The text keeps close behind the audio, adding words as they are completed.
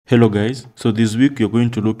Hello guys, so this week you're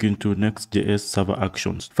going to look into Next.js server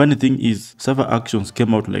actions. Funny thing is, server actions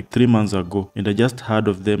came out like 3 months ago and I just heard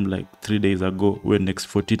of them like 3 days ago when Next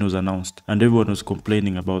 14 was announced and everyone was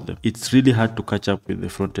complaining about them. It's really hard to catch up with the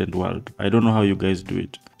front-end world. I don't know how you guys do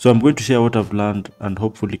it. So I'm going to share what I've learned and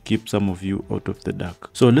hopefully keep some of you out of the dark.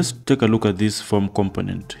 So let's take a look at this form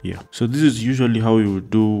component here. So this is usually how you would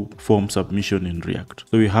do form submission in React.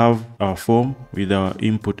 So we have our form with our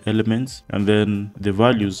input elements and then the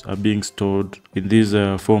values are being stored in this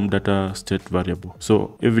form data state variable.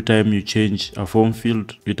 So every time you change a form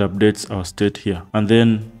field, it updates our state here. And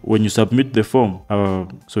then when you submit the form,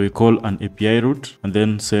 so we call an API route and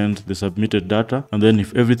then send the submitted data. And then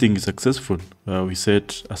if everything is successful, we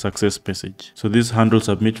set a success message. So this handle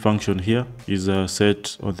submit function here is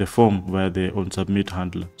set on the form via the onSubmit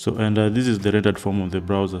handler. So and this is the rendered form of the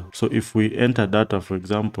browser. So if we enter data, for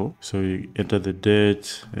example, so you enter the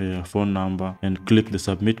date, phone number, and click the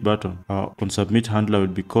submit button, our onSubmit handler will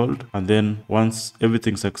be called. And then once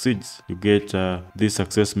everything succeeds, you get this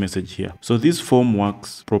success message here. So this form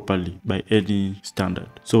works properly by any standard.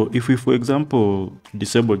 So if we, for example,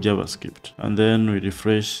 disable JavaScript and then we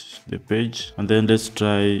refresh the page, and then let's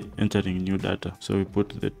try entering new data. So we put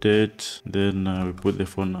the date, then we put the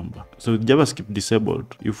phone number. So with JavaScript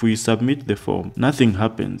disabled, if we submit the form, nothing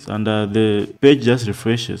happens and the page just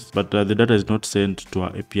refreshes, but the data is not sent to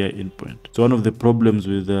our API endpoint. So one of the problems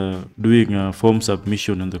with doing a form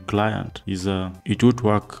submission on the client is it would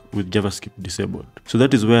work with JavaScript disabled. So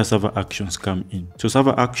that is where server actions come in. So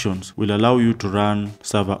server actions will allow you to run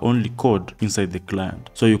server only code inside the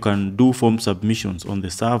client. So you can do form submissions on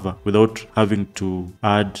the server without having to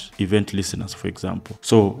add event listeners, for example.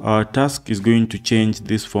 So our task is going to change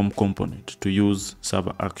this form component to use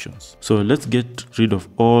server actions. So let's get rid of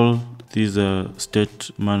all these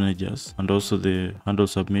state managers and also the handle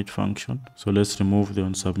submit function. So let's remove the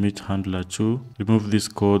onSubmit handler too. Remove this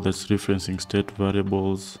code that's referencing state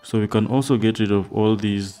variables. So we can also get rid of all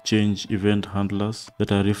these change event handlers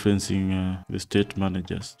that are referencing the state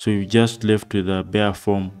managers. So you just left with a bare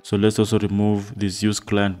form. So let's also remove this use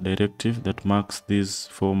client directive that marks this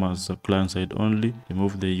form as a client side only.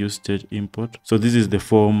 Remove the use state import. So this is the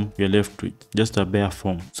form we are left with, just a bare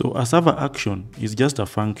form. So a server action is just a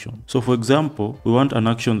function. So for example, we want an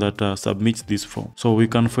action that submits this form. So we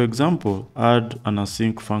can, for example, add an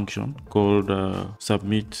async function called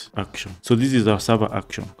submit action. So this is our server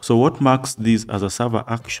action. So what marks this as a server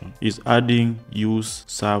action is adding use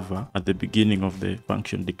server at the beginning of the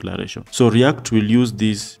function declaration. So React will use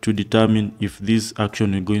this to determine if this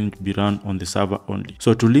action is going to be run on the server only.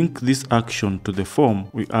 So to link this action to the form,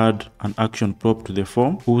 we add an action prop to the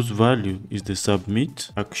form whose value is the submit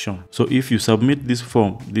action. So if you submit this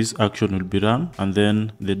form, this action will be run and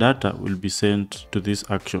then the data will be sent to this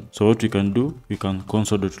action. So what we can do, we can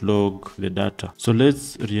console.log the data. So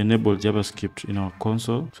let's re-enable JavaScript in our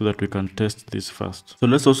console so that we can test this first. So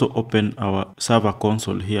let's also open our server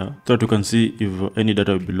console here so that we can see if any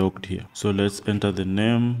data will be logged here. So let's enter the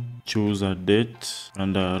name, choose a date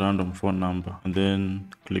and a random phone number and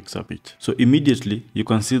then click submit. So immediately you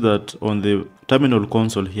can see that on the terminal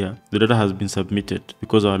console here, the data has been submitted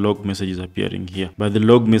because our log message is appearing here, but the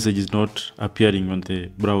log message is not appearing on the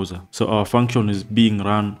browser. So our function is being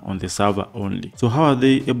run on the server only. So how are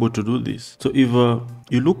they able to do this? So if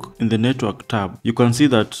you look in the network tab, you can see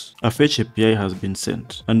that a fetch API has been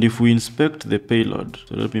sent. And if we inspect the payload,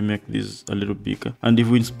 so let me make this a little bigger. And if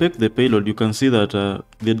we inspect the payload, you can see that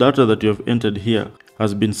the data that you have entered here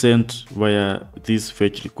has been sent via this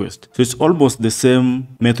fetch request. So it's almost the same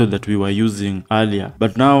method that we were using earlier,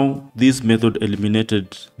 but now this method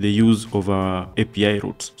eliminated the use of our API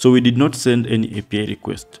routes. So we did not send any API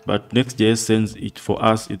request, but Next.js sends it for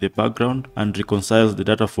us in the background and reconciles the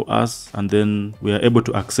data for us, and then we are able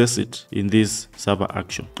to access it in this server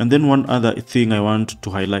action. And then one other thing I want to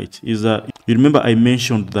highlight is that you remember I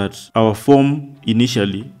mentioned that our form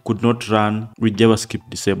initially could not run with JavaScript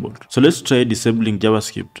disabled. So let's try disabling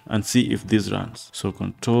JavaScript and see if this runs. So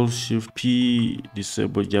Ctrl+Shift+P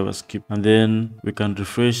disable JavaScript, and then we can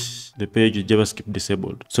refresh the page with JavaScript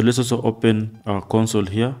disabled. So let's also open our console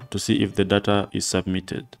here to see if the data is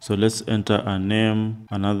submitted. So let's enter a name,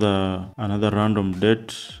 another random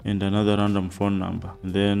date and another random phone number,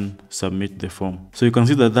 and then submit the form. So you can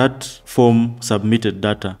see that form submitted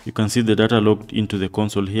data. You can see the data logged into the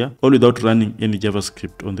console here, all without running any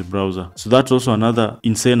JavaScript on the browser. So that's also another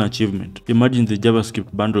insane achievement. Imagine the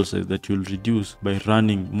JavaScript bundle size that you'll reduce by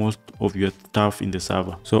running most of your stuff in the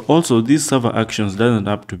server. So also, these server actions doesn't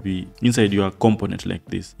have to be inside your component like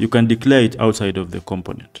this. You can declare it outside of the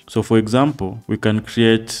component. So for example, we can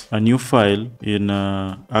create a new file in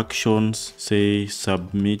actions, say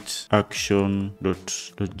submit action.js.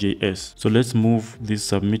 So let's move this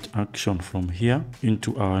submit action from here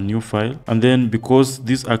into our new file. And then because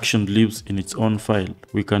this action lives in its own file,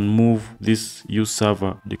 we can move this use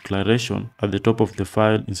server declaration at the top of the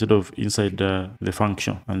file instead of inside the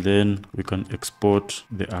function. And then we can export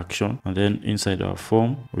the action, and then inside our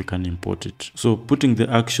form we can import it. So putting the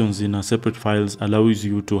actions in a separate files allows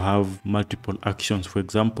you to have multiple actions, for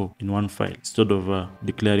example, in one file instead of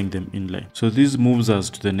declaring them inline. So this moves us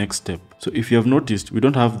to the next step. So if you have noticed, we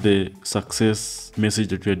don't have the success message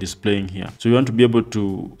that we are displaying here. So you want to be able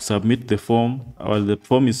to submit the form. While the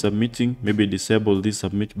form is submitting, maybe disable this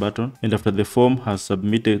submit button, and after the form has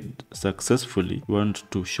submitted successfully, we want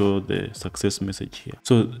to show the success message here.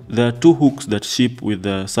 So there are two hooks that ship with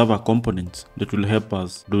the server components that will help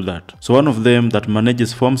us do that. So one of them that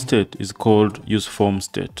manages form state is called use form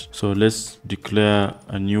state. So let's declare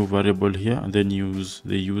a new variable here and then use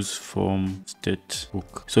the use form state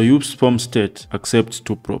hook. So use form state accepts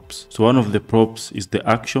two props. So one of the props is the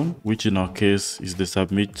action, which in our case is the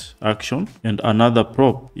submit action, and another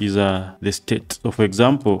prop is the state. So for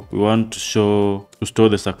example, we want to store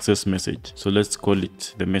the success message. So let's call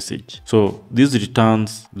it the message. So this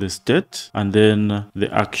returns the state and then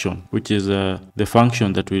the action, which is the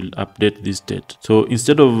function that will update this state. So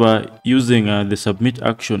instead of using the submit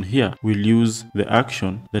action here, we'll use the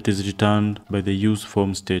action that is returned by the use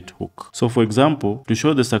form state hook. So for example, to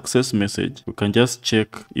show the success message, we can just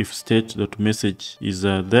check if state.message is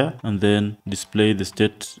there and then display the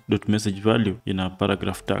state.message value in a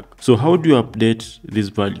paragraph tag. So how do you update this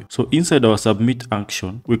value? So inside our submit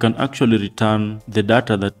action, we can actually return the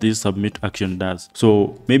data that this submit action does.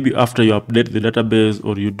 So maybe after you update the database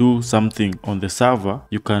or you do something on the server,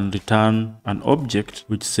 you can return an object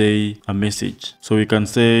which say a message. So we can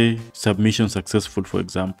say submission successful, for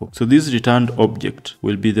example. So this returned object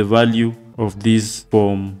will be the value of this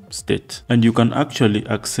form state, and you can actually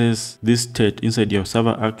access this state inside your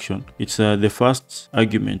server action. It's the first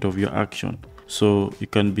argument of your action. So you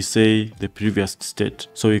can be say the previous state.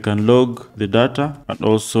 So you can log the data, and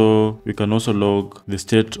we can also log the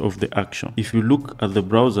state of the action. If you look at the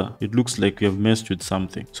browser, it looks like we have messed with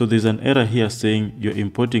something. So there's an error here saying you're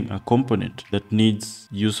importing a component that needs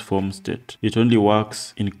use form state. It only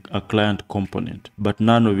works in a client component, but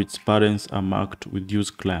none of its parents are marked with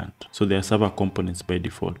use client. So they are server components by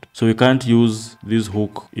default. So we can't use this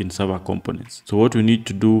hook in server components. So what we need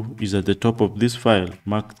to do is at the top of this file,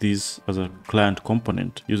 mark this as a client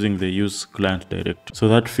component using the use client directory. So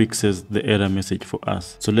that fixes the error message for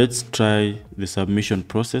us. So let's try the submission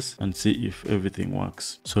process and see if everything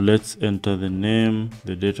works. So let's enter the name,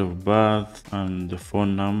 the date of birth, and the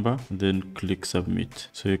phone number, and then click submit.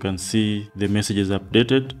 So you can see the message is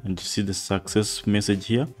updated, and you see the success message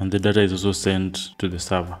here, and the data is also sent to the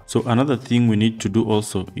server. So another thing we need to do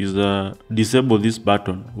also is disable this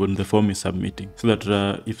button when the form is submitting, so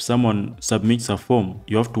that if someone submits a form,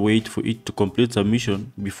 you have to wait for it to complete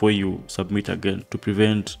submission before you submit again, to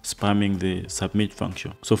prevent spamming the submit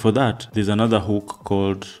function. So for that, there's another hook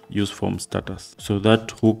called use form status. So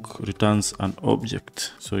that hook returns an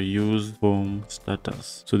object. So use form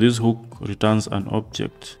status. So this hook returns an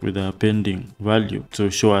object with a pending value to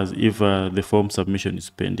show us if the form submission is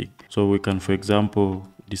pending. So we can, for example,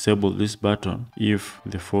 disable this button if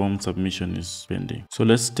the form submission is pending. So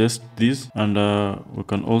let's test this, and we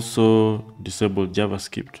can also disable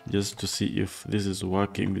JavaScript just to see if this is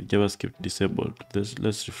working with JavaScript disabled.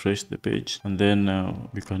 Let's refresh the page, and then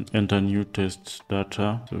we can enter new test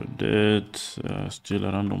data. So date, still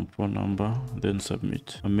a random phone number, then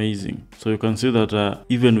submit. Amazing. So you can see that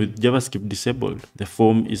even with JavaScript disabled, the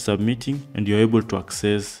form is submitting and you're able to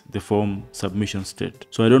access the form submission state.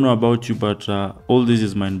 So I don't know about you, but all this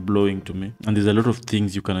is mind-blowing to me, and there's a lot of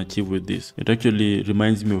things you can achieve with this. It actually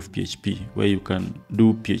reminds me of PHP, where you can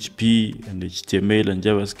do PHP and HTML and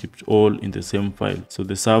JavaScript all in the same file, so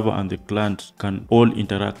the server and the client can all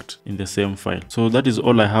interact in the same file. So that is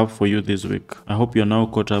all I have for you this week. I hope you're now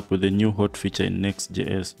caught up with the new hot feature in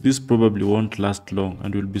Next.js. This probably won't last long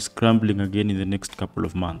and will be scrambling again in the next couple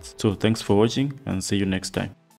of months. So thanks for watching, and see you next time.